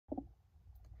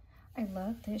I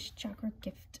love this Chakra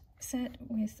gift set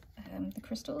with the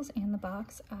crystals and the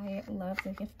box. I love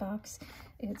the gift box.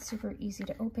 It's super easy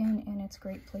to open and it's a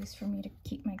great place for me to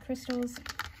keep my crystals.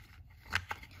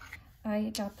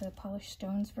 I got the polished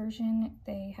stones version.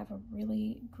 They have a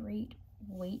really great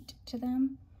weight to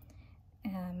them.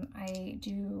 I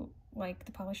do like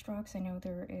the polished rocks. I know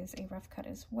there is a rough cut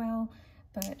as well,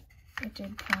 but it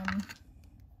did come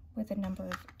with a number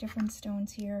of different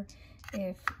stones here.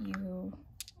 If you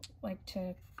like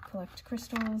to collect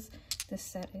crystals, this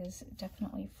set is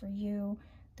definitely for you.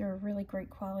 They're really great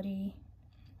quality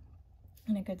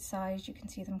and a good size. You can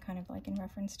see them kind of like in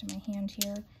reference to my hand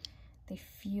here. They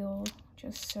feel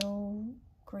just so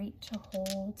great to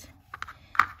hold.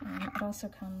 It also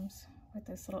comes with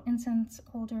this little incense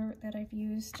holder that I've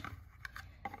used,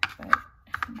 but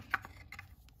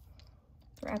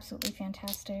they're absolutely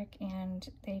fantastic and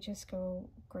they just go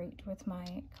great with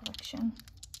my collection.